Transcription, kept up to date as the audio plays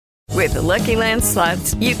With the Lucky Land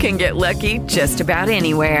Slots, you can get lucky just about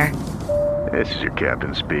anywhere. This is your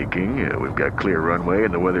captain speaking. We've got clear runway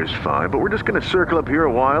and the weather's fine, but we're just going to circle up here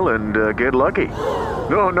a while and get lucky.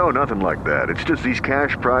 No, nothing like that. It's just these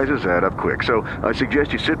cash prizes add up quick. So I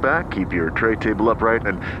suggest you sit back, keep your tray table upright,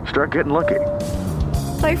 and start getting lucky.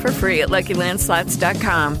 Play for free at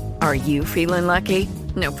LuckyLandSlots.com. Are you feeling lucky?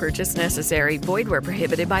 No purchase necessary. Void where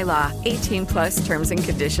prohibited by law. 18 plus terms and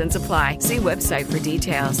conditions apply. See website for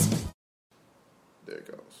details. There it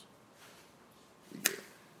goes.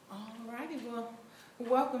 Alrighty, well,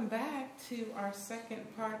 welcome back to our second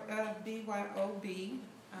part of BYOB.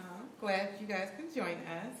 Glad you guys could join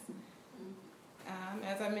us.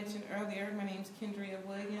 As I mentioned earlier, my name is Kendria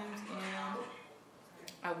Williams, and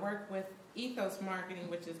I work with Ethos Marketing,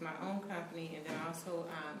 which is my own company, and then also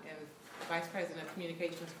am Vice President of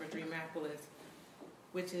Communications for Dreamapolis,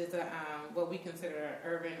 which is what we consider an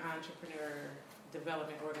urban entrepreneur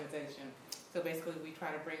development organization. So basically, we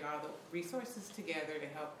try to bring all the resources together to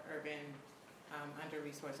help urban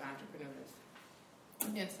under-resourced entrepreneurs.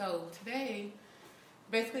 And so today,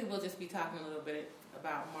 basically, we'll just be talking a little bit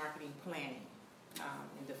about marketing planning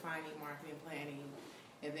and defining marketing planning,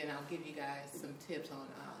 and then I'll give you guys some tips on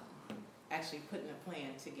actually putting a plan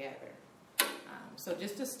together. So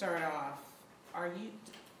just to start off,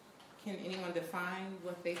 can anyone define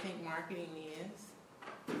what they think marketing is?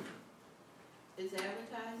 Is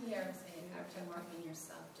advertising? Yeah, I'm saying you have to market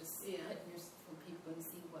yourself, just put for people to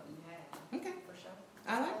see what you have. Okay. For sure.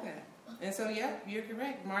 I like that. And so, yeah, you're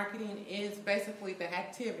correct. Marketing is basically the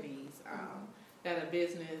activities that a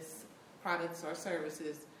business, products or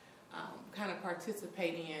services kind of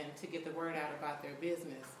participate in to get the word out about their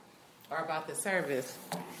business or about the service.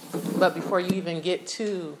 But before you even get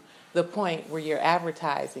to the point where you're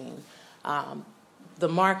advertising, the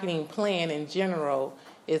marketing plan in general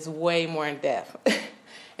is way more in depth.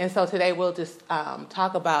 And so today we'll just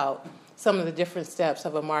talk about some of the different steps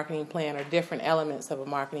of a marketing plan or different elements of a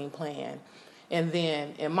marketing plan. And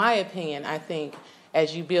then, in my opinion, I think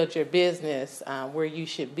as you build your business, where you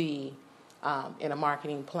should be in a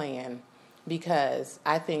marketing plan, because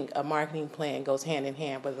I think a marketing plan goes hand in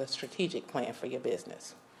hand with a strategic plan for your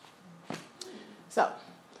business. So,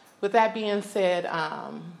 with that being said,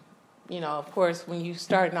 of course, when you're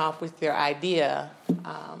starting off with your idea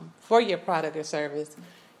for your product or service,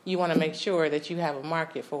 you want to make sure that you have a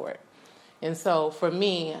market for it. And so for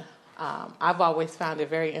me, I've always found it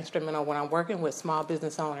very instrumental when I'm working with small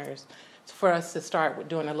business owners for us to start with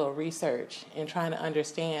doing a little research and trying to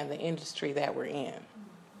understand the industry that we're in.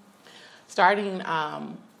 Starting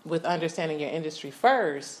with understanding your industry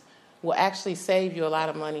first will actually save you a lot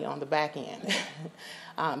of money on the back end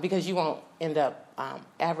because you won't end up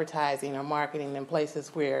advertising or marketing in places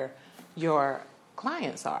where your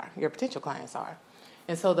clients are, your potential clients are.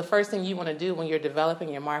 And so the first thing you want to do when you're developing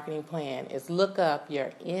your marketing plan is look up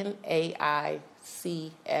your NAICS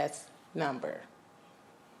number.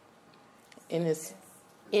 And it's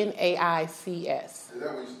NAICS. Is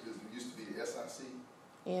that what it used to be, SIC?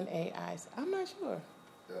 NAICS. I'm not sure.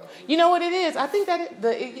 Yeah. You know what it is? I think that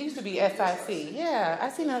it used to be SIC. Yeah, I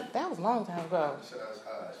seen that was a long time ago.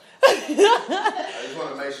 I just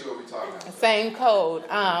want to make sure we're talking about Same code.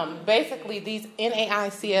 Basically, these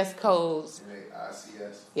NAICS codes. NAICS?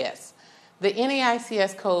 Yes. The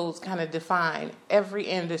NAICS codes kind of define every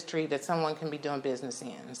industry that someone can be doing business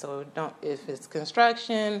in. So if it's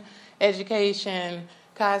construction, education,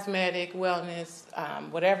 cosmetic, wellness,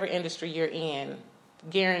 whatever industry you're in,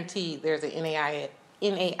 guaranteed there's an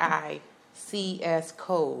NAICS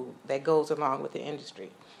code that goes along with the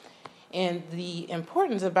industry. And the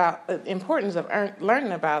importance of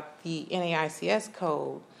learning about the NAICS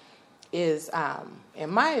code is, in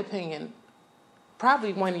my opinion,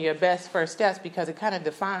 probably one of your best first steps because it kind of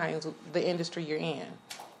defines the industry you're in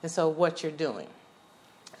and so what you're doing.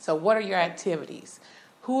 So what are your activities?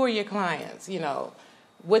 Who are your clients?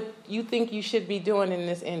 What you think you should be doing in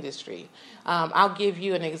this industry. I'll give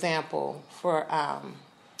you an example for,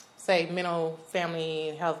 say, mental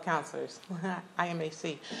family health counselors,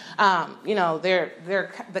 IMHC.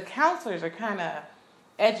 The counselors are kind of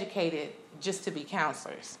educated just to be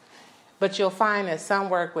counselors. But you'll find that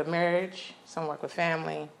some work with marriage, some work with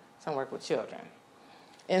family, some work with children.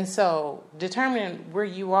 And so determining where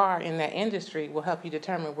you are in that industry will help you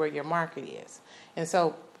determine where your market is. And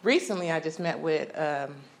so recently I just met with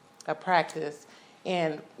a practice,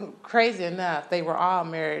 and crazy enough, they were all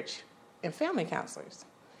marriage and family counselors.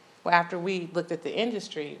 Well, after we looked at the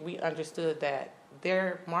industry, we understood that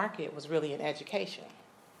their market was really in education.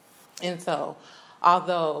 And so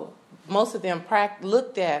although most of them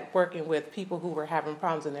looked at working with people who were having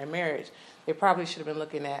problems in their marriage, they probably should have been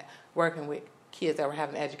looking at working with kids that were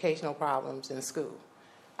having educational problems in school,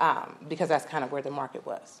 because that's kind of where the market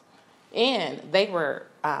was. And they were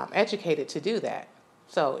educated to do that.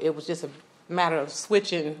 So it was just a matter of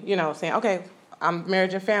switching, saying, okay, I'm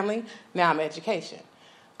marriage and family, now I'm education.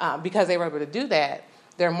 Because they were able to do that,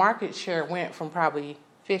 their market share went from probably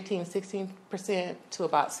 16% to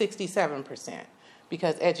about 67%,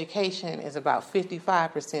 because education is about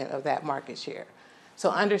 55% of that market share. So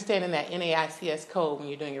understanding that NAICS code when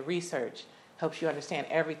you're doing your research helps you understand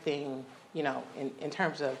everything, in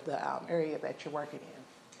terms of the area that you're working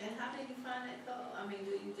in. And how did you find that code? I mean,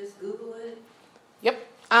 do you just Google it?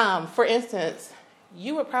 Yep. For instance,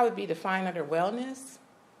 you would probably be defined under wellness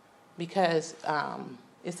because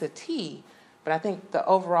it's a T, but I think the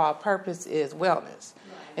overall purpose is wellness.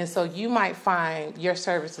 Right. And so you might find your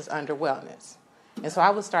services under wellness. And so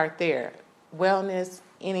I would start there. Wellness,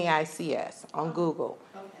 NAICS on Google.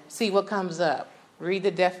 Okay. See what comes up. Read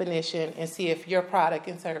the definition and see if your product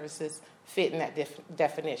and services fit in that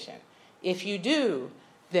definition. If you do,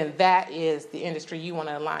 then that is the industry you want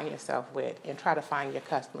to align yourself with and try to find your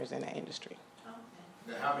customers in that industry. Okay.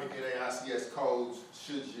 Now, how many NAICS codes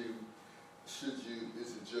should you,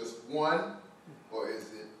 is it just one or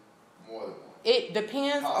is it more than one? It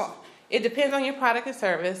depends on your product and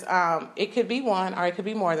service. It could be one or it could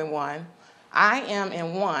be more than one. I am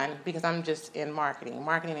in one because I'm just in marketing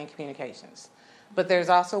and communications. But there's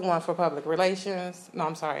also one for public relations. No,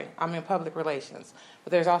 I'm sorry. I'm in public relations.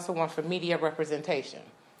 But there's also one for media representation.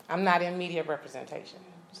 I'm not in media representation,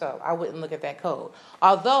 so I wouldn't look at that code.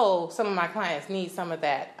 Although some of my clients need some of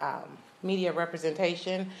that media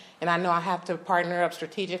representation, and I know I have to partner up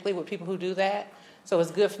strategically with people who do that. So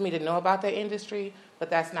it's good for me to know about that industry, but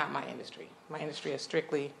that's not my industry. My industry is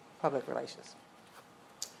strictly public relations.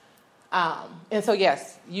 And so,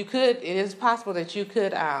 yes, it is possible that you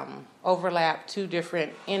could overlap two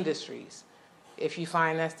different industries. If you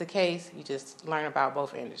find that's the case, you just learn about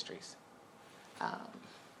both industries.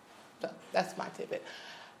 So that's my tidbit.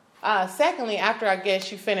 Secondly, after I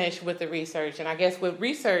guess you finish with the research, and I guess with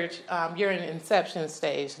research, you're in the inception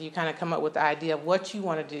stage. So you kind of come up with the idea of what you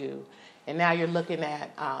want to do. And now you're looking at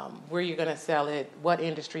where you're going to sell it, what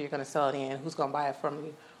industry you're going to sell it in, who's going to buy it from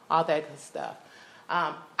you, all that good stuff.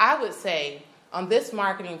 I would say on this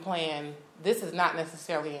marketing plan, this is not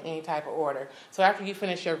necessarily in any type of order. So after you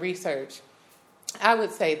finish your research, I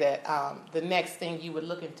would say that the next thing you would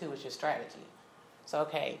look into is your strategy. So,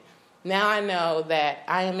 okay, now I know that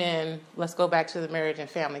I am in, let's go back to the marriage and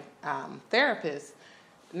family therapist.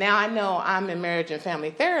 Now I know I'm in marriage and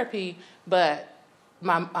family therapy, but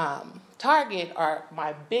my target or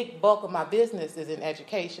my big bulk of my business is in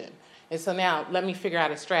education. And so now let me figure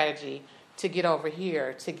out a strategy to get over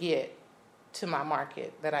here to get to my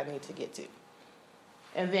market that I need to get to.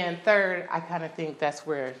 And then third, I kind of think that's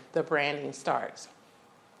where the branding starts.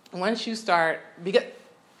 Once you start,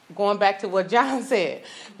 going back to what John said,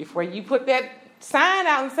 before you put that sign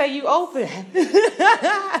out and say you open,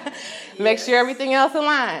 make sure everything else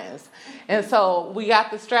aligns. And so we got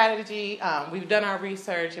the strategy, we've done our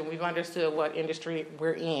research, and we've understood what industry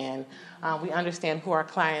we're in. We understand who our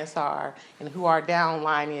clients are and who our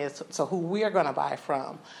downline is, so who we are going to buy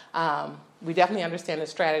from. We definitely understand the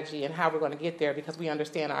strategy and how we're going to get there because we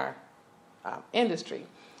understand our industry.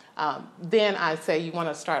 Then I say you want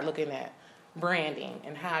to start looking at branding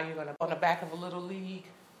and how you're going to, on the back of a Little League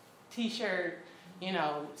T-shirt,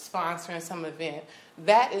 sponsoring some event.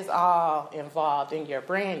 That is all involved in your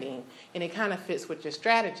branding, and it kind of fits with your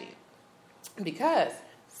strategy. Because,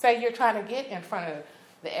 say you're trying to get in front of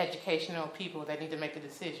the educational people that need to make the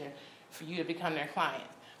decision for you to become their client.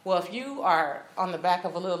 Well, if you are on the back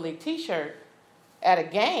of a Little League T-shirt at a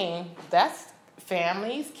game, that's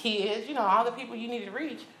families, kids, all the people you need to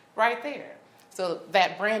reach right there. So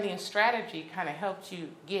that branding strategy kind of helps you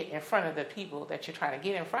get in front of the people that you're trying to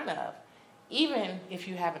get in front of, even if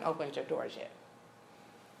you haven't opened your doors yet.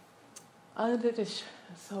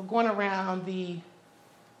 So going around the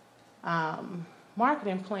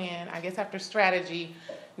marketing plan, I guess after strategy,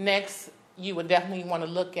 next you would definitely want to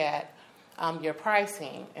look at your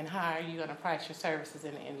pricing and how are you going to price your services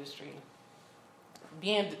in the industry.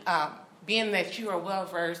 Being that you are well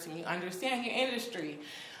versed and you understand your industry,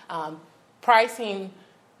 pricing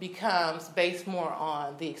becomes based more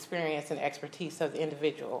on the experience and expertise of the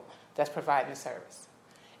individual that's providing the service.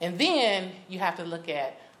 And then you have to look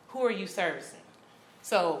at who are you servicing.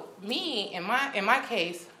 So me, in my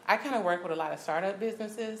case, I kind of work with a lot of startup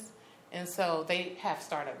businesses, and so they have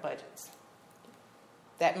startup budgets.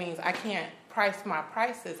 That means I can't price my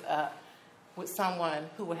prices up with someone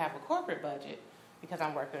who would have a corporate budget, because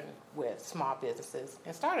I'm working with small businesses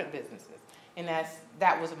and startup businesses. And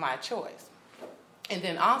that was my choice. And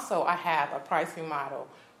then also I have a pricing model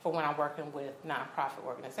for when I'm working with nonprofit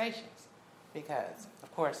organizations, because,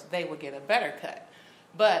 of course, they would get a better cut.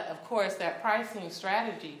 But, of course, those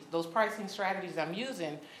pricing strategies I'm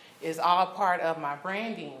using is all part of my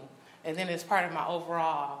branding, and then it's part of my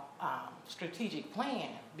overall strategic plan,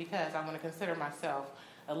 because I want to consider myself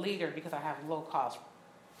a leader because I have low-cost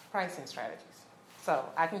pricing strategies. So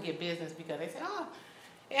I can get business because they say, oh,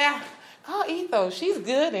 yeah, call Ethos. She's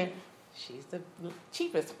good, and she's the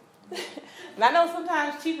cheapest. And I know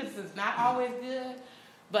sometimes cheapest is not always good,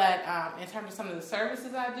 but in terms of some of the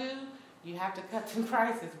services I do, you have to cut some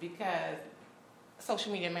prices, because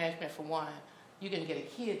social media management, for one, you can get a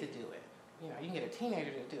kid to do it. You can get a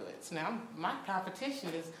teenager to do it. So now my competition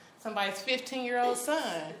is somebody's 15-year-old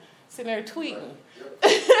son sitting there tweeting.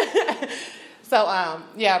 So,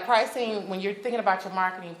 pricing, when you're thinking about your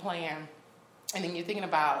marketing plan, and then you're thinking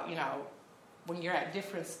about, when you're at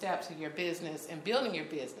different steps of your business and building your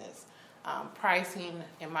business, pricing,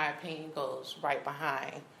 in my opinion, goes right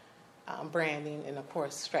behind branding and, of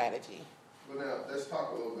course, strategy. Well, now, let's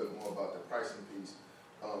talk a little bit more about the pricing piece,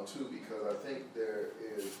 too, because I think there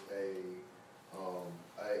is a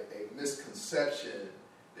misconception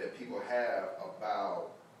that people have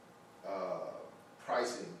about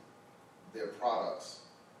pricing their products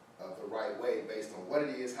the right way based on what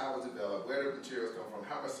it is, how it's developed, where the materials come from,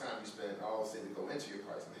 how much time you spend, all those things that go into your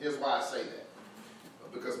pricing. Here's why I say that.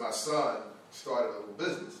 Because my son started a little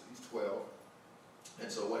business. He's 12.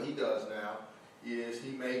 And so what he does now is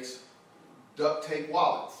he makes duct tape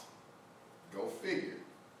wallets. Go figure.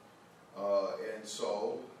 And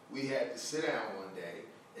so we had to sit down one day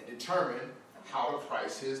and determine how to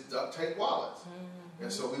price his duct tape wallets. Mm-hmm.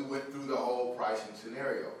 And so we went through the whole pricing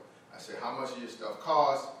scenario. I said, how much does your stuff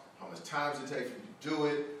cost? How much time does it take for you to do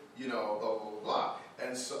it? Blah, blah, blah, blah.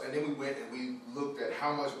 And then we went and we looked at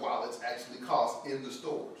how much wallets actually cost in the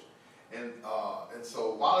stores. And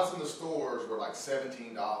so wallets in the stores were like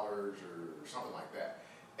 $17 or something like that.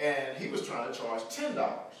 And he was trying to charge $10.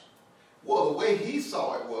 Well, the way he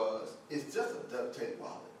saw it was, it's just a duct tape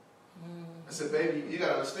wallet. I said, baby, you got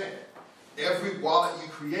to understand, every wallet you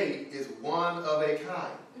create is one of a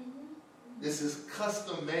kind. This is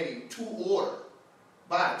custom made to order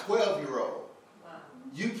by a 12-year-old. Wow.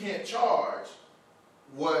 You can't charge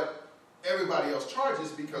what everybody else charges,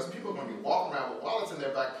 because people are going to be walking around with wallets in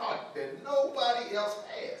their back pocket that nobody else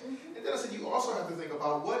has. And then I said, you also have to think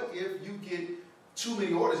about, what if you get too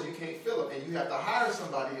many orders, you can't fill them, and you have to hire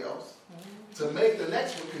somebody else to make the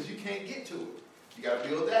next one because you can't get to it. You got to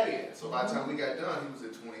build that in. So by the time we got done, he was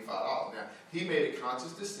at $25. Now, he made a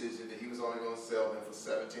conscious decision that he was only going to sell them for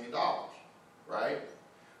 $17, right?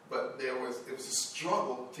 But it was a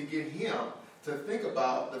struggle to get him to think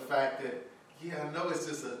about the fact that, yeah, I know it's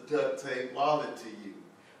just a duct tape wallet to you.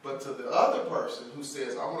 But to the other person who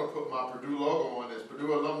says, I want to put my Purdue logo on this,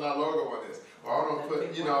 Purdue alumni logo on this, or I want to put,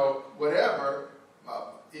 whatever.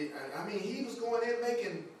 He was going in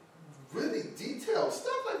making really detailed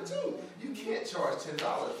stuff like, dude, you can't charge $10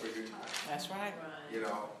 for your time. That's right.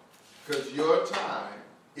 Because your time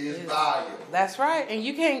is valuable. That's right, and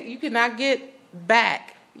you cannot get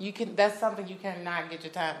back. That's something you cannot get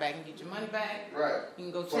your time back and get your money back. Right. You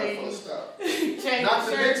can go change stuff. change. Not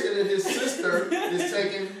to mention that his sister's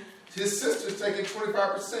taking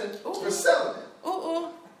 25% for selling it.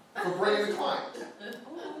 For bringing the client.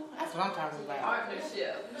 That's what I'm talking about.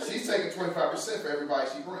 Partnership. She's taking 25% for everybody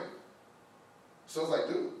she brings. So it's like,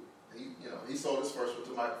 dude, he sold his first one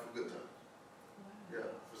to Michael for good time. Yeah,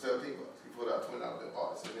 for $17. He put out $20 bill.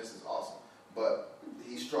 Oh, so this is awesome. But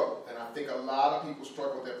he struggled, and I think a lot of people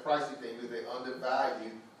struggle with that pricing thing because they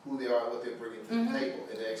undervalue who they are and what they're bringing to the table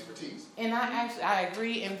and their expertise. And I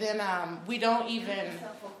agree. And then we don't even.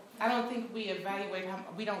 I don't think we evaluate how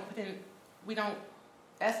we don't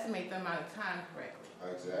estimate the amount of time correctly.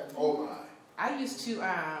 Exactly. Oh my. I used to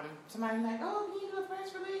somebody like, oh, you do a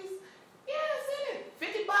press release? Yeah, send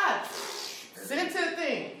it. $50. Send it to the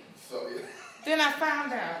thing. So yeah. Then I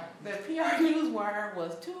found out that PR Newswire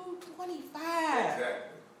was $225.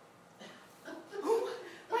 Exactly.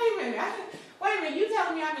 Wait a minute. You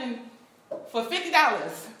telling me I've been for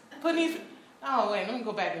 $50 putting these? Oh wait, let me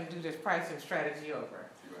go back and do this pricing strategy over.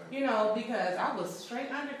 Right. Because I was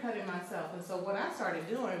straight undercutting myself, and so what I started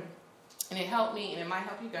doing, and it helped me, and it might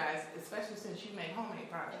help you guys, especially since you make homemade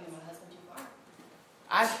products.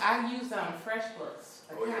 I used FreshBooks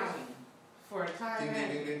accounting for time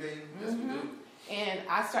management. Yes, we do. And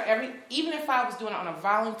I start even if I was doing it on a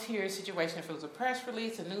volunteer situation, if it was a press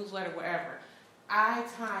release, a newsletter, whatever, I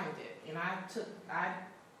timed it. and I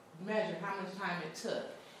measured how much time it took,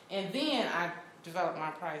 and then I developed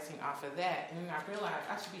my pricing off of that, and then I realized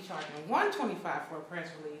I should be charging $125 for a press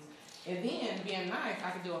release, and then being nice,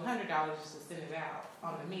 I could do $100 just to send it out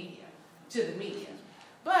on the media, to the media.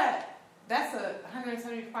 But that's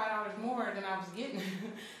 $175 more than I was getting.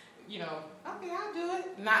 You know, okay, I'll do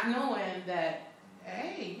it, not knowing that,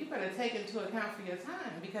 hey, you better take into account for your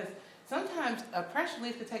time, because sometimes a press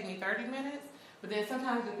release could take me 30 minutes, but then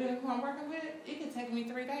sometimes, depending on who I'm working with, it can take me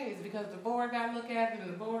 3 days because the board got to look at it and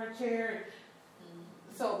the board chair.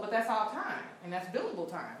 So, but that's all time, and that's billable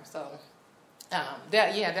time. So,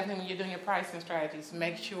 definitely when you're doing your pricing strategies,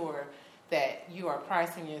 make sure that you are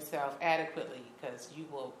pricing yourself adequately, because you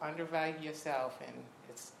will undervalue yourself, and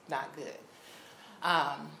it's not good.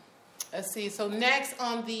 Let's see. So next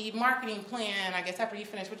on the marketing plan, I guess after you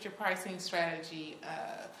finish with your pricing strategy,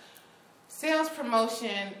 sales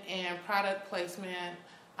promotion and product placement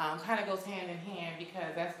kind of goes hand in hand,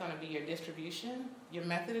 because that's going to be your distribution, your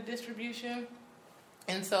method of distribution.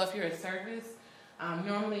 And so if you're a service,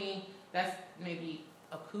 normally that's maybe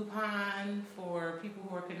a coupon for people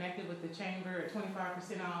who are connected with the chamber at 25%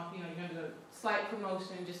 off. You know, you're going to do a slight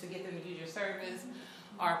promotion just to get them to use your service.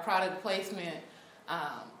 Or product placement,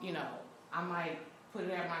 you know, I might put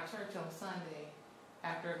it at my church on Sunday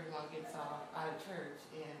after everyone gets out of church,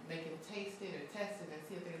 and they can taste it or test it and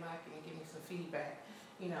see if they like it and give me some feedback.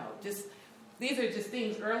 You know, just these are just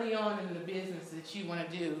things early on in the business that you want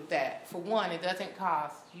to do that, for one, it doesn't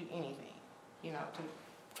cost you anything. You know, to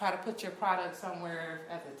try to put your product somewhere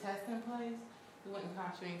as a testing place, it wouldn't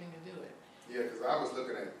cost you anything to do it. Yeah, because I was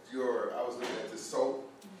looking at this soap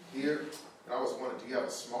here, and I was wondering, do you have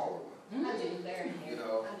a smaller one? I do, they're in here. You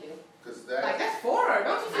know, I do. because that. Like, that's 4,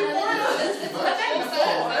 don't you see 4?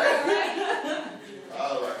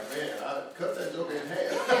 I was like, man, I cut that joke in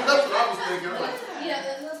half. That's what I was thinking. I'm like, Yeah,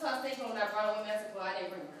 that's what I was thinking when I brought it in Mexico. I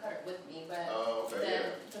didn't bring the cutter with me, but. okay,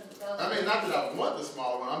 yeah. I mean, not that I want the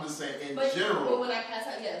smaller one. I'm just saying in But general. when I pass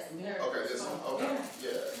out, yes. Okay, this one. Okay,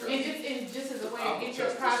 yeah. And just as a way to get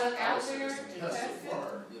your product out there, and test it.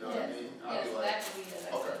 You know what I mean? I'll Yes, be like, that would be the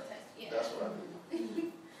okay, test. that's what I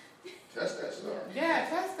mean. Test that stuff. Yeah,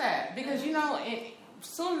 test that. Because, you know,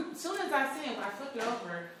 soon as I seen it, when I flipped it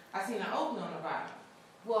over, I seen an opening on the bottom.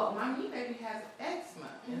 Well, my new baby has eczema,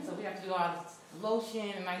 and so we have to do all this lotion,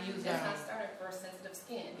 and I use That's not started for sensitive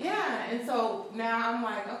skin. Yeah, and so now I'm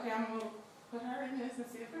like, okay, I'm going to put her in this and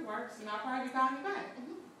see if it works, and I'll probably be calling you back.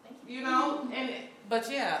 Thank you. You know,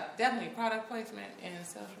 but yeah, definitely product placement and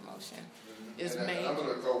self-promotion is made. I'm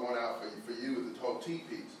going to throw one out for you with the whole tea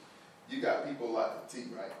piece. You got people like the tea,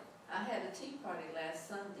 right? I had a tea party last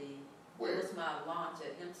Sunday. Where? It was my launch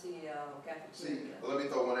at MCL See, Cafeteria. well, let me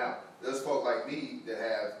throw one out. There's folks like me that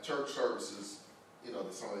have church services, you know,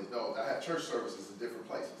 that some of these know. I have church services in different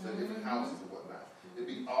places, in different houses and whatnot. It'd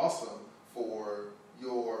be awesome for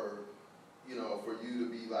your, you know, for you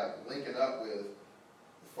to be like linking up with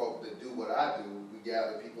folk that do what I do. We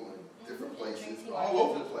gather people in different places, all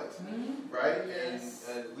over the place, right? Yes.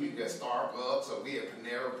 And we got Starbucks, or we have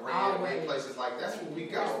Panera Bread, we have places like that's where we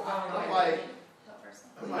go. I'm Always. like,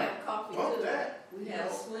 We have coffee bump too. that. We you have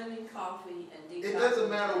know. swimming, coffee, and detox. It doesn't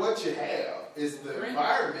matter what you have. It's the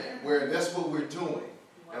environment where that's what we're doing.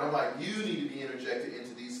 And I'm like, you need to be interjected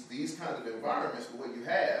into these kinds of environments with what you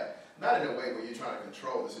have, not in a way where you're trying to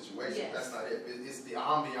control the situation. Yes. That's not it. It's the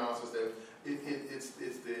ambiance.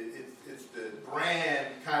 It's the brand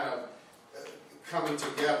kind of coming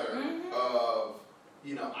together of,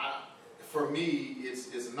 you know, for me,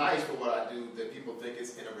 it's nice for what I do that people think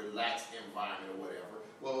it's in a relaxed environment or whatever.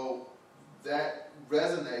 Well, that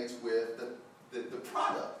resonates with the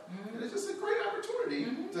product. And it's just a great opportunity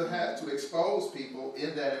to expose people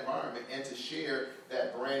in that environment and to share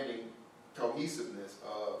that branding cohesiveness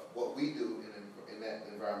of what we do in that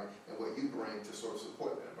environment and what you bring to sort of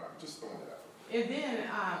support that environment. Just throwing that out. And then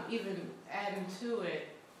even adding to it,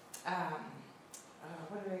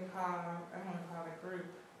 what do they call? I want to call it a group.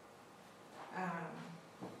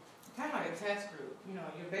 Kind of like a test group. You know,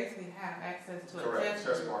 you basically have access to a test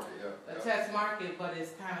group. market, yeah. A test market, but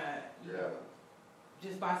it's kind of Yeah.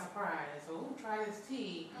 just by surprise. So, try this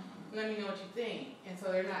tea. Let me know what you think. And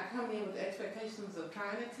so they're not coming in with the expectations of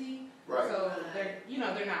trying a tea. Right. So they're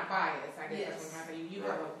not biased. I guess that's what I'm saying. You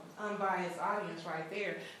have Right. an unbiased audience right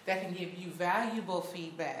there that can give you valuable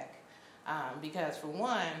feedback. Because for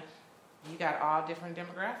one, you got all different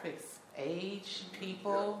demographics, age,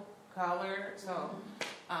 people, color. So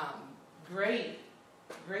great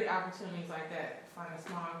opportunities like that. Find a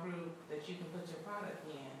small group that you can put your product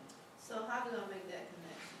in. So how do I make that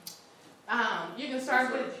connection? You can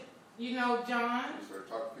start Research. with, you know, John. Research.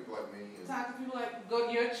 talk to people like me. And Talk to people like, go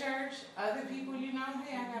to your church, other people you know,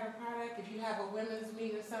 hey, I got a product. If you have a women's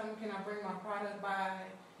meet or something, can I bring my product by?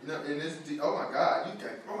 you know, and this, oh my God,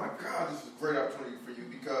 this is a great opportunity for you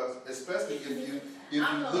because, especially if you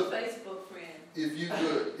I'm a look, Facebook friend. if you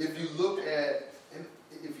look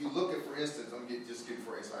at, for instance, I'm just getting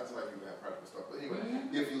for instance, I just like you to have practical stuff, but anyway,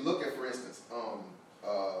 if you look at, for instance,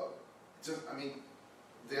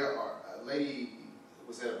 there are a lady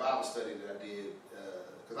was at a Bible study that I did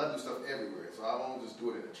because I do stuff everywhere, so I won't just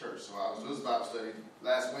do it in the church. So I was doing this Bible study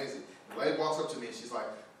last Wednesday. The lady walks up to me and she's like,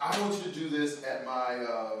 "I want you to do this at my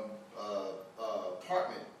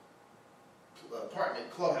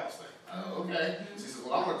apartment clubhouse thing." Okay. She says,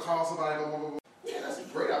 "Well, I'm going to call somebody." Blah, blah, blah, blah. Yeah, that's a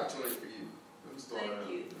great opportunity for you. Thank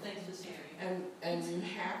you. Thanks for sharing. And you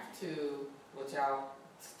have to, which I'll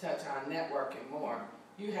touch on networking more,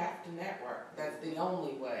 you have to network. That's the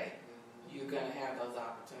only way you're going to have those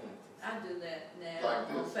opportunities. I do that now Like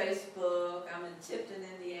on this. Facebook. I'm in Tipton,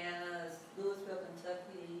 Indiana. It's Louisville,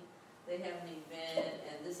 Kentucky. They have an event,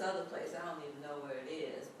 and this other place I don't even know where it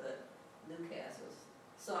is, but Newcastle's.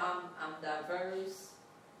 So I'm diverse.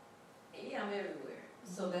 Yeah, I'm everywhere.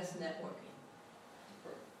 So that's networking.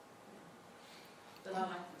 But I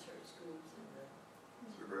like the church groups and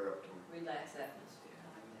It's a great opportunity. the relaxed atmosphere.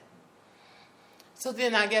 I like that. So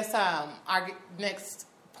then I guess our next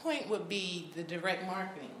point would be the direct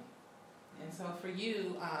marketing. And so for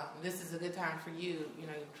you, this is a good time for you. You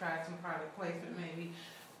know, you've tried some product placement maybe.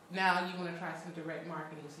 Now you want to try some direct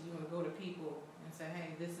marketing. So you want to go to people and say,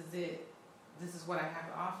 hey, this is it. This is what I have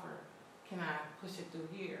to offer. Can I push it through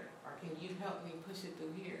here? Or can you help me push it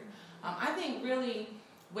through here? I think really,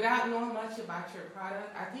 without knowing much about your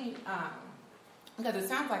product, I think, because it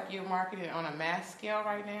sounds like you're marketing on a mass scale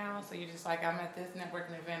right now. So you're just like, I'm at this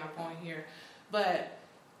networking event, I'm going here. But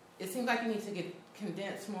it seems like you need to get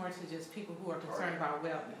condensed more to just people who are concerned about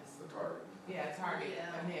wellness. The target. Yeah, target,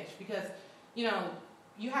 a niche. Because, you know,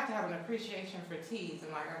 you have to have an appreciation for teas.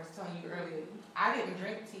 And like I was telling you earlier, I didn't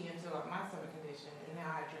drink tea until my stomach condition, and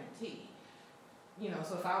now I drink tea. You know,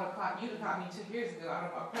 so if I would have caught, you'd have caught me 2 years ago, I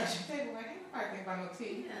would have bought pressure table, like, ain't nobody think about no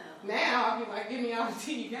tea. Yeah. Now, I'll be like, give me all the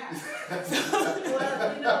tea you got.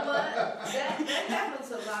 Well, you know what? That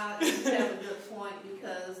happens a lot. You have a good point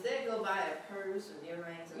because they go buy a purse and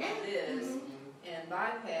earrings and all this and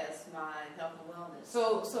bypass my health and wellness.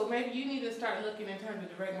 So maybe you need to start looking in terms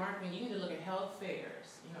of direct marketing. You need to look at health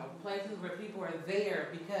fairs, you know, places where people are there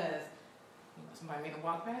because you know, somebody may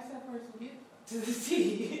walk past that person get to the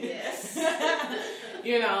tea. Yes.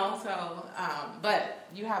 You know, so but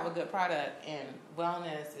you have a good product and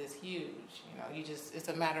wellness is huge. You know, it's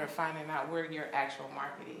a matter of finding out where your actual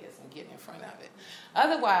market is and getting in front of it.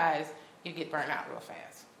 Otherwise, you get burnt out real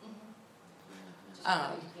fast. Just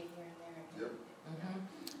trying to get here and there. Yep.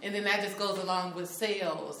 And then that just goes along with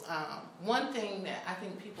sales. One thing that I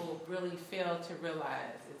think people really fail to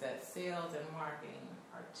realize is that sales and marketing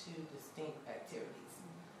are two distinct activities.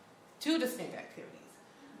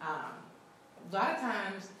 A lot of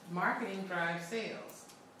times, marketing drives sales.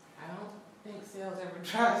 I don't think sales ever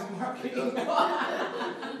drives marketing.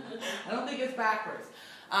 I don't think it's backwards.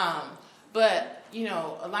 But, you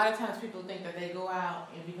know, a lot of times people think that they go out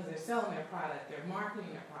and because they're selling their product, they're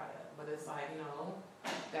marketing their product. But it's like, no,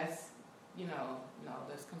 that's,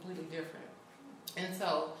 that's completely different. And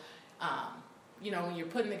so, you know, when you're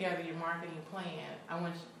putting together your marketing plan, I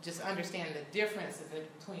want you to just understand the differences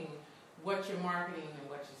between what you're marketing and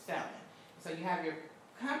what you're selling. So you have your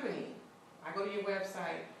company. I go to your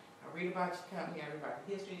website. I read about your company. I read about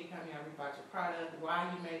the history of your company. I read about your product, why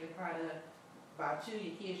you made the product, about you,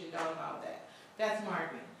 your kids, your dog, all that. That's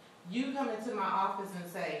marketing. You come into my office and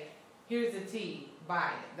say, here's the tea, buy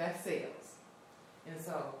it. That's sales. And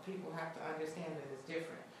so people have to understand that it's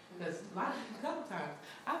different. Because a couple times,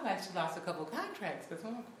 I've actually lost a couple contracts because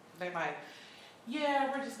they're like, yeah,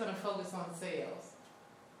 we're just going to focus on sales.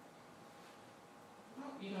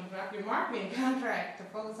 Oh, you're going to drop your marketing contract to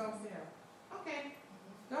focus on sales. Okay,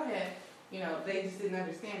 go ahead. You know, they just didn't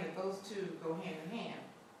understand that those two go hand in hand.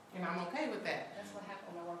 And I'm okay with that. That's what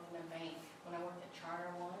happened when I worked in a bank. When I worked at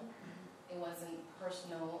Charter One, it wasn't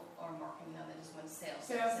personal or marketing. No, they just went sales.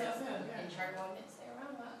 Sales, yeah. And Charter One didn't stay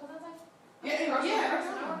around a lot because I was like, Yeah.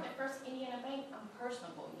 I worked at First Indiana Bank. I'm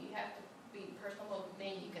personable. You have to be personable,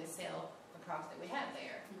 then you can sell the products that we have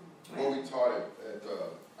there. What we taught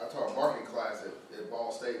I taught a marketing class at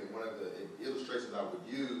Ball State, and one of the illustrations I would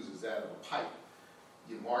use is that of a pipe.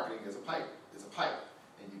 Your marketing is a pipe. It's a pipe.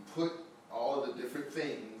 And you put all of the different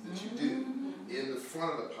things that you do in the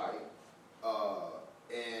front of the pipe,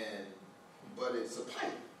 but it's a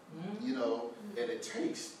pipe, you know, and it it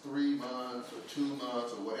takes 3 months or 2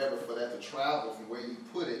 months or whatever for that to travel from where you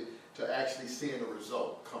put it to actually seeing the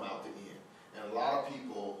result come out the end. And a lot of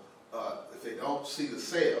people, if they don't see the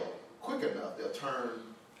sale quick enough, they'll turn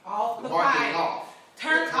off the the marketing pipe. off.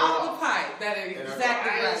 Turn They'll off the pipe. That is And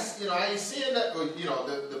exactly I right. ain't, I ain't seeing that. Or,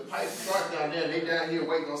 the pipe starts down there, and they down here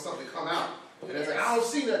waiting on something to come out. And it's like, I don't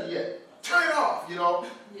see nothing yet. Turn it off.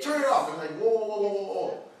 Yes. Turn it off. And like,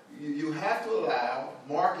 whoa. You have to allow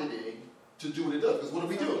marketing to do what it does. Because what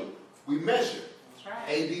do? We measure. That's right.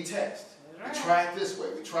 A/B test. That's We right. try it this way.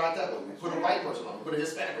 We try it that way. We put a white person on it. We put a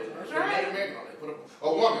Hispanic person on it. We put a That's Native American on it. We put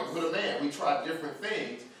a woman. We put a man. We try different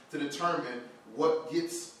things to determine what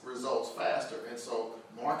gets results faster. And so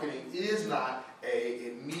marketing is not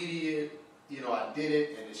a immediate, I did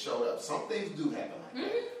it and it showed up. Some things do happen like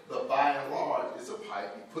that. But by and large, it's a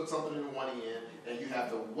pipe. You put something in one end and you have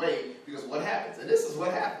to wait, because what happens? And this is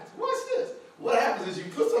what happens. What's this? What happens is you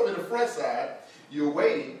put something in the front side, you're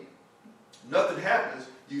waiting, nothing happens,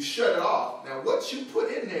 you shut it off. Now what you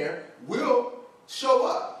put in there will show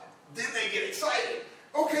up. Then they get excited.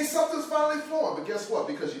 Okay, something's finally flowing. But guess what?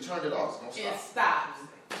 Because you turned it off, it's going to stop.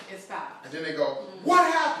 It stops. And then they go, what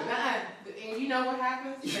happened? And you know what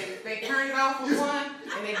happens? They turn it off with one,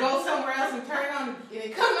 and they go somewhere else and turn it on, and they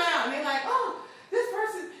come out, and they're like, oh, this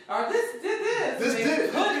person, or this did this. This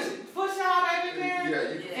and did it. Push out everything.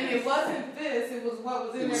 Yeah, And it wasn't this, it was what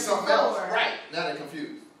was in it was there something else. before. Right. Now they're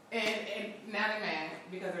confused. And now they're mad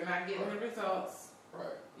because they're not getting the results,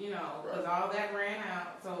 Right. because all that ran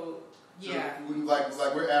out. So, yeah. So we, like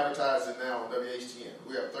we're advertising now on WHTN.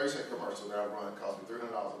 We have 30-second commercial that I run. It costs me $300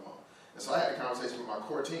 a month. And so I had a conversation with my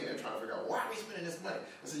core team. They're trying to figure out, why are we spending this money?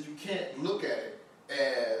 I said, you can't look at it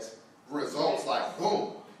as results like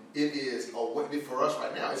boom. It is, for us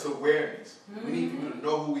right now, it's awareness. We need people to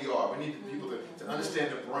know who we are. We need people to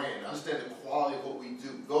understand the brand, understand the quality of what we do,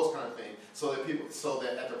 those kind of things, so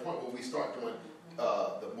that at the point when we start doing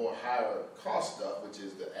the more higher cost stuff, which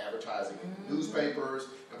is the advertising in newspapers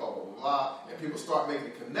and blah, blah, blah, blah, and people start making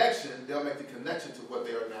the connection, they'll make the connection to what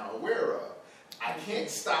they are now aware of. I can't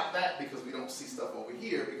stop that because we don't see stuff over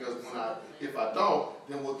here, because if I don't,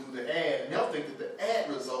 then we'll do the ad, and they'll think that the ad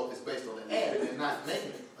result is based on the ad, and they're not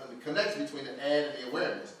making the connection between the ad and the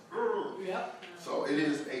awareness. Yep. So it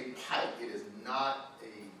is a pipe. It is not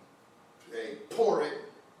a pour it.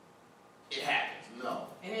 It happens. No.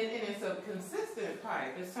 And it's a consistent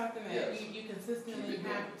pipe. It's something that Yes. you consistently Keep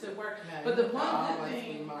it have to work. Yeah, But the you one always good be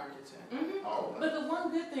thing, marketing. All right. but the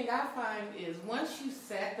one good thing I find is once you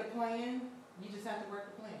set the plan, you just have to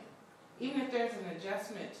work the plan. Even if there's an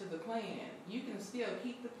adjustment to the plan, you can still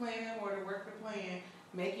keep the plan in order, work the plan,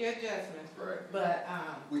 make your adjustments. Right. But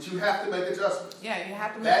Which you have to make adjustments. yeah, you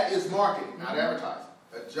have to. That is marketing, not advertising.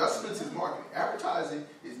 Adjustments is marketing. Advertising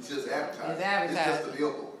is just advertising. It's advertising. It's just a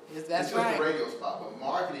billboard. That's it's right. just a radio spot. But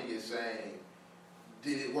marketing is saying,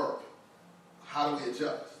 did it work? How do we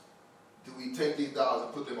adjust? Do we take these dollars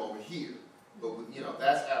and put them over here? But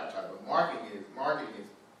that's advertising. But marketing is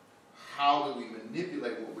how do we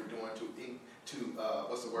manipulate what we're doing to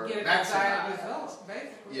what's the word? Get a Maximize. desired result,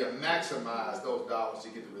 basically. Yeah, maximize those dollars to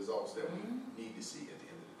get the results that we need to see at the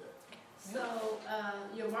end of the day. So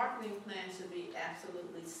your marketing plan should be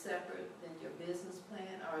absolutely separate than your business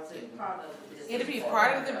plan, or is it part of the business? It'll be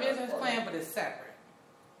part of the business plan, but it's separate.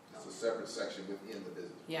 It's a separate section within the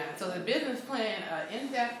business. Yeah. So the business plan,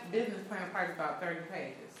 in-depth business plan, probably about 30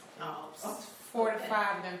 pages. Oh, 4 to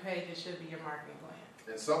 5 of them pages should be your marketing plan.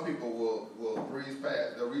 And some people will breeze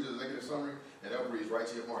past. They'll read the executive summary and they'll breeze right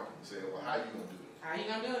to your marketing and say, well, how you going to do it? How you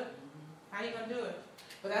gonna do it? How you gonna do it?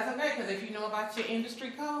 But that's okay, because if you know about your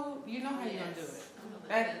industry code, you know how you're gonna do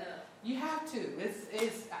it. You have to.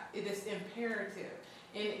 It is imperative,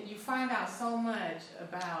 and you find out so much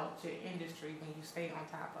about your industry when you stay on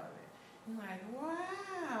top of it. You're like,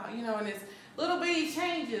 wow, and it's little bitty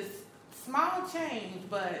changes, small change,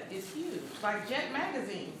 but it's huge. Like Jet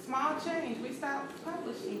Magazine, small change. We stopped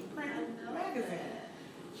publishing print magazine.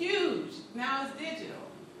 Huge. Now it's digital,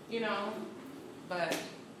 but.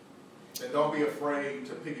 And don't be afraid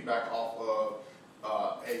to piggyback off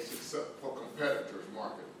of a successful competitor's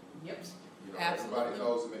market. Yep. Everybody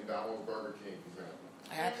knows the McDonald's, Burger King example.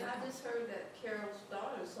 And I just heard that Carol's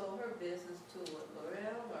daughter sold her business to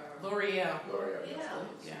L'Oreal or L'Oreal.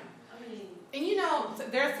 Yeah. I mean,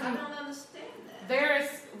 And there's I some. don't understand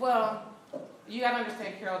that. You gotta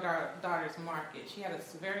understand Carol's daughter's market. She had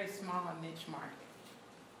a very small niche market,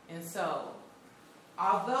 and so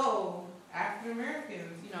although African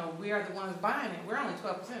Americans, we are the ones buying it, we're only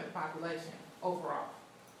 12% of the population overall.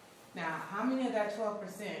 Now, how many of that 12%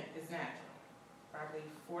 is natural? Probably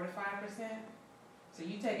 4 to 5%. So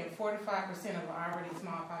you taking 4 to 5% of an already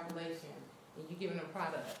small population and you're giving them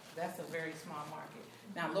product. That's a very small market.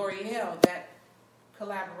 Now, L'Oreal, that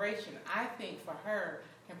collaboration, I think for her,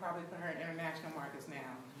 can probably put her in international markets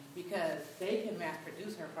now because they can mass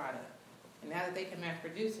produce her product. And now that they can mass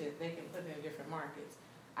produce it, they can put it in different markets.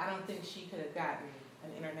 I don't think she could have gotten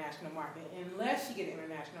an international market unless she get an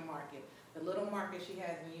international market. The little market she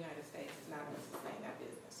has in the United States is not going to sustain that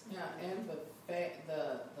business. Yeah, and the fact,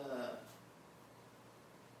 the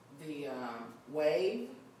wave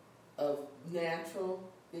of natural,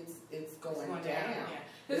 it's going down. Yeah.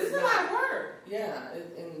 Because it's a lot of work. Yeah,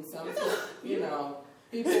 and some people,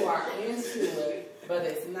 people are into it, but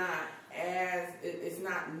it's not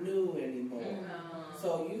new anymore. Mm-hmm.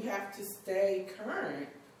 So you have to stay current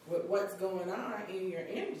with what's going on in your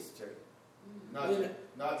industry.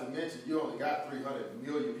 Not to mention, you only got 300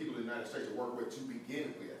 million people in the United States to work with to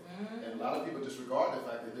begin with. Mm-hmm. And a lot of people disregard the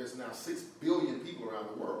fact that there's now 6 billion people around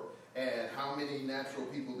the world. And how many natural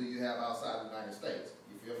people do you have outside the United States?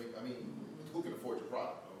 You feel me? I mean, who can afford your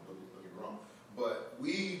product? Don't get me wrong. But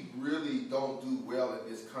we really don't do well in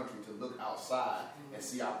this country to look outside and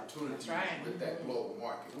see opportunities with that global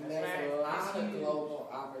market. And there's a lot of global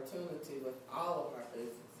opportunity with all of our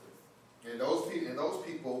businesses. And those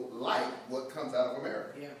people like what comes out of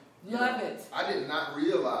America. Yeah. Love it. I did not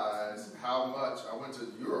realize how much I went to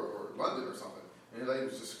Europe or London or something, and the lady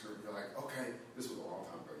was just like, "Okay, this was a long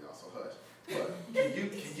time ago, y'all, so hush. But can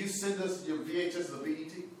you send us your VHS of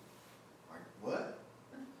BET?" Like, what?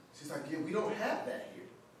 She's like, "Yeah, we don't have that here."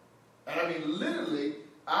 And I mean, literally,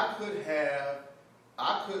 I could have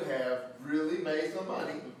really made some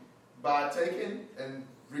money by taking and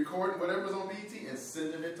recording whatever was on BET and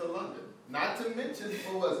sending it to London. Not to mention,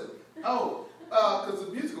 what was it? Oh, because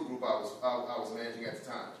the musical group I was managing at the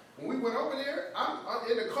time. When we went over there, I'm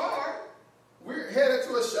in the car. We're headed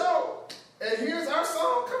to a show, and here's our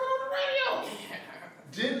song coming on the radio.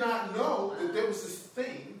 Did not know that there was this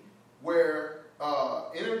thing where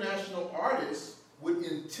international artists would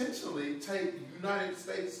intentionally take United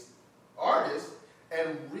States artists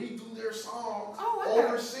and redo their songs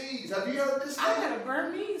overseas. Have you heard this thing? I got a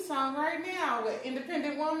Burmese song right now with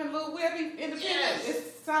Independent Woman, Lil Webby, Independent. Yes.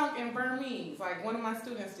 It's sung in Burmese. Like one of my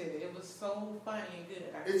students did it. It was so funny and good.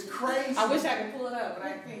 It's crazy. I wish I could pull it up, but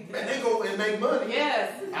I can't. And they go and make money.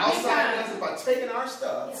 Yes. Outside of us by taking our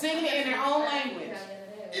stuff. Singing it in their own language.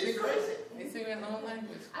 Isn't it crazy? They sing it in their own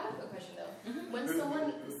language. I have a question though. Mm-hmm. When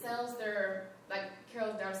someone sells their, like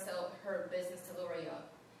Carol does sell her business to L'Oreal,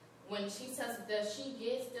 when she sells it, does she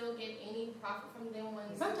still get any profit from them? When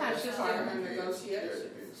Sometimes she's Part part of of her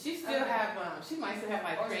negotiation. She still have, she might still have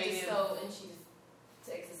like or she creative. just sold and she just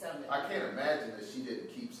takes the settlement. I can't imagine that she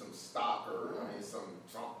didn't keep some stock or some.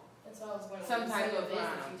 That's why I was wondering. Some when you type sell of, your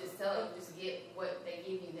business, you just sell it, you just get what they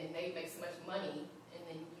give you, then they make so much money, and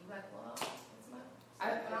then you like, well, that's my.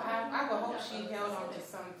 I would hope she held on to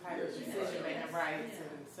some type of decision-making rights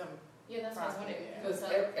and some. Yeah, that's what I was wondering. Because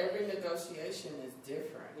every negotiation is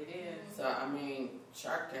different. It is. So, I mean,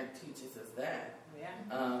 Shark Tank teaches us that. Yeah.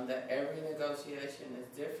 That every negotiation is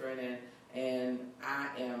different, and I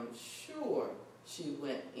am sure she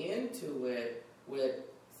went into it with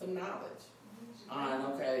some knowledge on,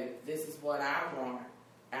 okay, this is what I want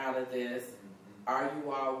out of this. Are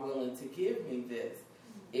you all willing to give me this?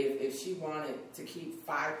 If she wanted to keep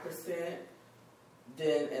 5%,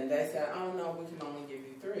 then and they said, oh no, we can only give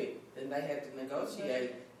you 3%, then they had to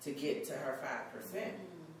negotiate to get to her 5%.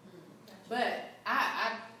 But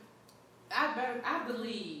I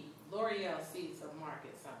believe L'Oreal sees a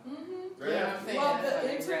market somewhere. Mm-hmm. You know what I'm saying? Well, That's the what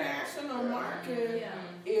they international grab. market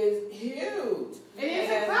Yeah. is huge. It is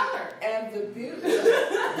a color. And the beauty,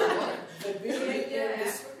 the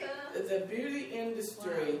beauty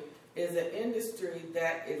industry is an industry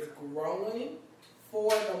that is growing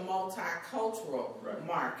for the multicultural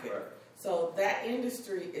market. Right. So that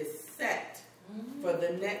industry is set for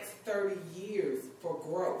the next 30 years for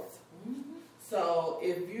growth. So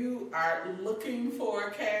if you are looking for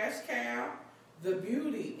a cash cow, the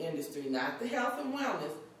beauty industry, not the health and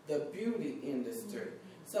wellness, the beauty industry.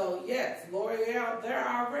 So yes, L'Oreal, they're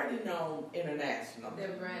already known internationally.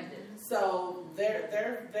 They're branded. So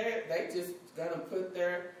they just gonna put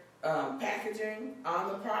their packaging on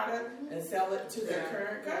the product and sell it to their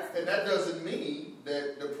current customers. And that doesn't mean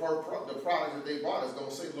that the product that they bought is going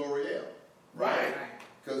to say L'Oreal, right?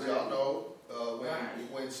 Because y'all know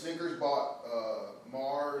when Snickers bought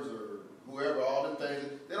Mars or whoever, all them things,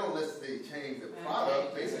 they don't necessarily change the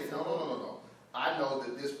product. They say, no. I know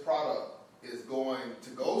that this product is going to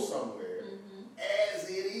go somewhere as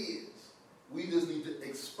it is. We just need to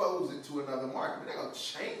expose it to another market. We're not going to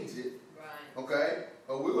change it, okay?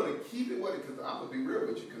 But we're going to keep it with it, because I'm going to be real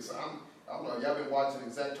with you, because I don't know, y'all been watching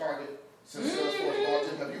Exact Target? since Salesforce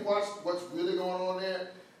launched it. Have you watched what's really going on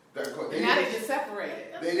there? Now they just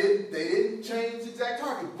separated. They didn't change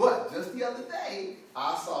ExactTarget, but just the other day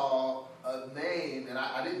I saw a name, and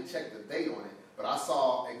I didn't check the date on it, but I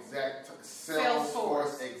saw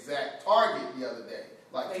Salesforce ExactTarget the other day,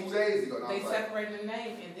 like 2 days ago. They separated the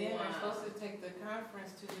name, and then they're supposed to take the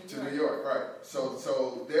conference to New York. To New York, right? So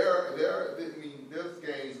there's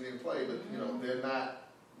games being played, but they're not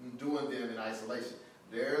doing them in isolation.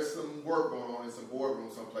 There's some work going on in some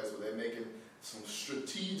boardrooms someplace where they're making some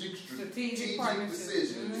strategic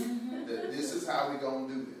decisions that this is how we're going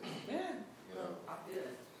to do this. Yeah.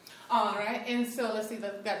 All right, and so let's see,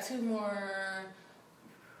 we've got 2 more.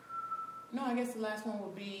 No, I guess the last one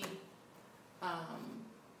would be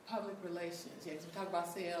public relations. Yeah, because we talk about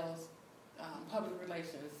sales, public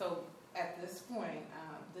relations. So at this point,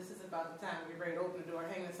 this is about the time we're ready to open the door,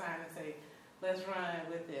 hang the sign, and say, let's run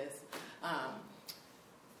with this.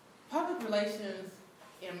 Public relations,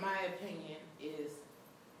 in my opinion, is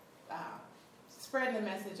spreading the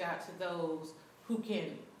message out to those who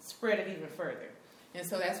can spread it even further. And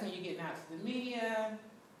so that's when you're getting out to the media.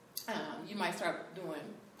 You might start doing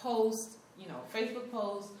posts, Facebook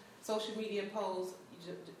posts, social media posts,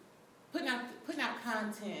 putting out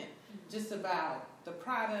content just about the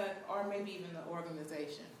product or maybe even the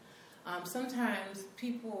organization. Sometimes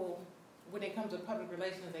people, when it comes to public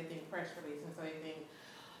relations, they think press release, and so they think,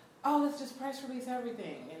 oh, let's just press release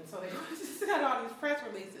everything. And so they just got all these press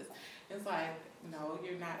releases. It's like, no,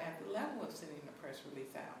 you're not at the level of sending a press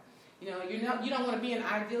release out. You don't want to be in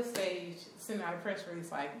ideal stage sending out a press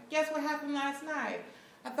release like, guess what happened last night?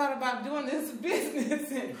 I thought about doing this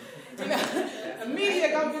business, and the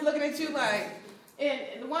media gonna be looking at you like.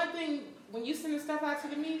 And the one thing, when you send the stuff out to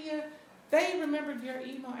the media, they remember your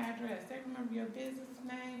email address, they remember your business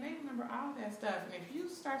name, they remember all that stuff. And if you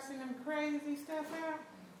start sending crazy stuff out,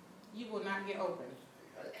 you will not get open.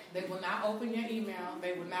 They will not open your email.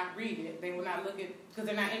 They will not read it. They will not look at, because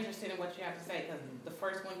they're not interested in what you have to say, because the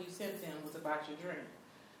first one you sent them was about your drink.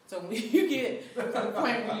 So when you get to the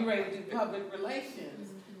point where you're ready to do public relations,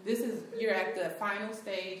 you're at the final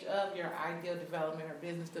stage of your ideal development or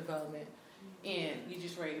business development, and you're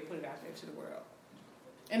just ready to put it out there to the world.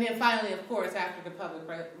 And then finally, of course, after the public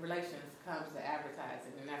relations comes the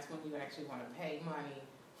advertising, and that's when you actually want to pay money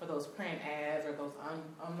for those print ads or those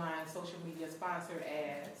online social media sponsored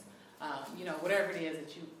ads, whatever it is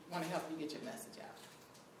that you want to help you get your message out.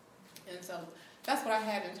 And so that's what I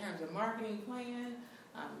had in terms of marketing plan.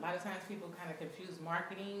 A lot of times people kind of confuse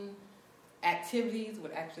marketing activities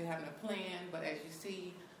with actually having a plan, but as you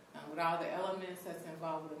see, with all the elements that's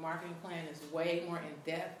involved with a marketing plan, it's way more in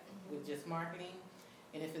depth with just marketing.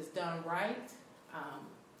 And if it's done right,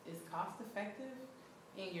 it's cost effective,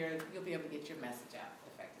 and you'll be able to get your message out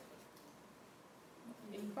effectively.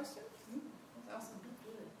 Any questions? That's awesome.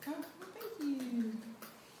 Good. Thank you.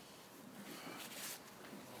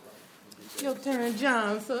 Your turn,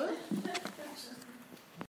 John, sir.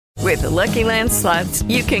 With the Lucky Land Slots,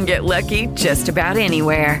 you can get lucky just about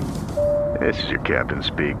anywhere. This is your captain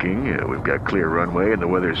speaking. We've got clear runway and the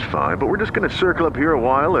weather's fine, but we're just going to circle up here a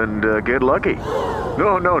while and get lucky.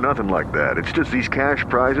 No, nothing like that. It's just these cash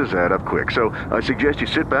prizes add up quick. So I suggest you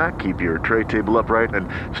sit back, keep your tray table upright, and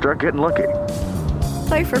start getting lucky.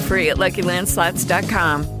 Play for free at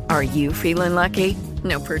LuckyLandSlots.com. Are you feeling lucky?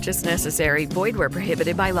 No purchase necessary. Void where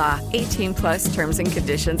prohibited by law. 18+ terms and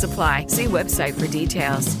conditions apply. See website for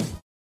details.